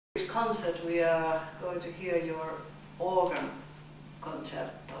This concert we are going to hear your organ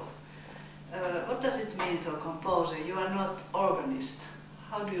concerto. What does it mean to a composer? You are not organist.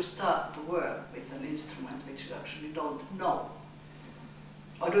 How do you start to work with an instrument which you actually don't know?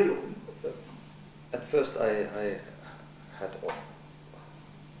 Or do you? At first I had,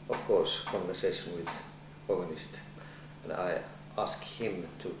 of course, conversation with organist, and I asked him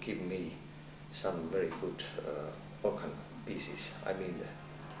to give me some very good organ pieces. I mean,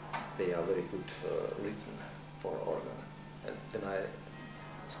 they are very good written for organ. And then I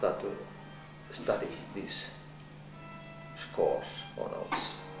start to study these scores or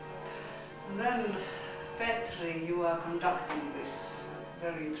notes. And then, Petri, you are conducting this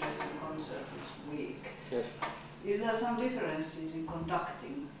very interesting concert this week. Yes. Is there some differences in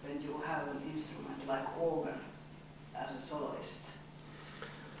conducting when you have an instrument like organ as a soloist?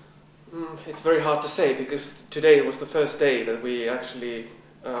 It's very hard to say, because today was the first day that we actually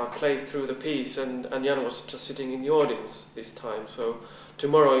played through the piece, and Jan was just sitting in the audience this time. So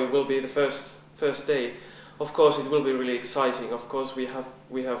tomorrow it will be the first day. Of course, it will be really exciting. Of course, we have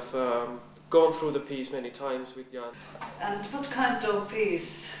gone through the piece many times with Jan. And what kind of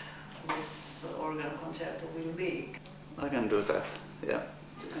piece this organ concerto will be? I can do that. Yeah,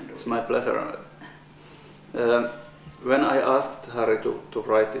 it's my pleasure. When I asked Harry to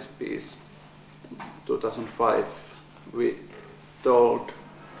write this piece, 2005, we told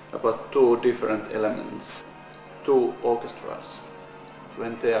about two different elements, two orchestras,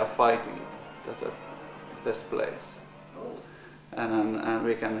 when they are fighting at the best place. Oh. And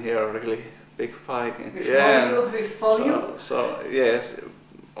we can hear a really big fight in the end. Before you. So yes,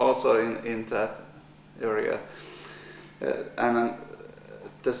 also in that area. And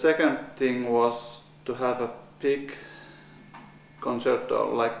the second thing was to have a big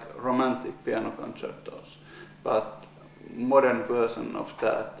concerto, like romantic piano concertos, but modern version of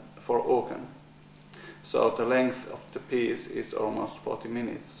that for organ. So the length of the piece is almost 40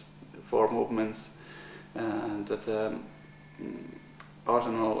 minutes, 4 movements, and the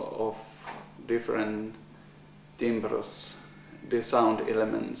arsenal of different timbres, the sound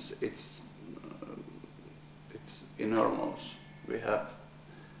elements, it's enormous. We have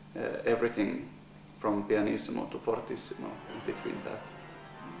everything from pianissimo to fortissimo between that.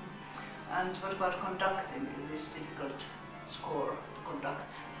 And what about conducting in this difficult score to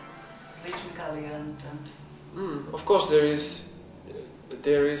conduct rhythmically and Of course, there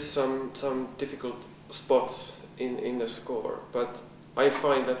is some difficult spots in the score, but I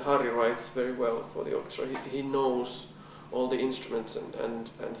find that Harry writes very well for the orchestra. He knows all the instruments,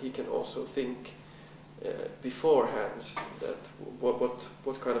 and he can also think beforehand that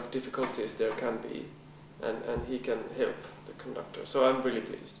what kind of difficulties there can be, and he can help the conductor. So I'm really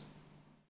pleased.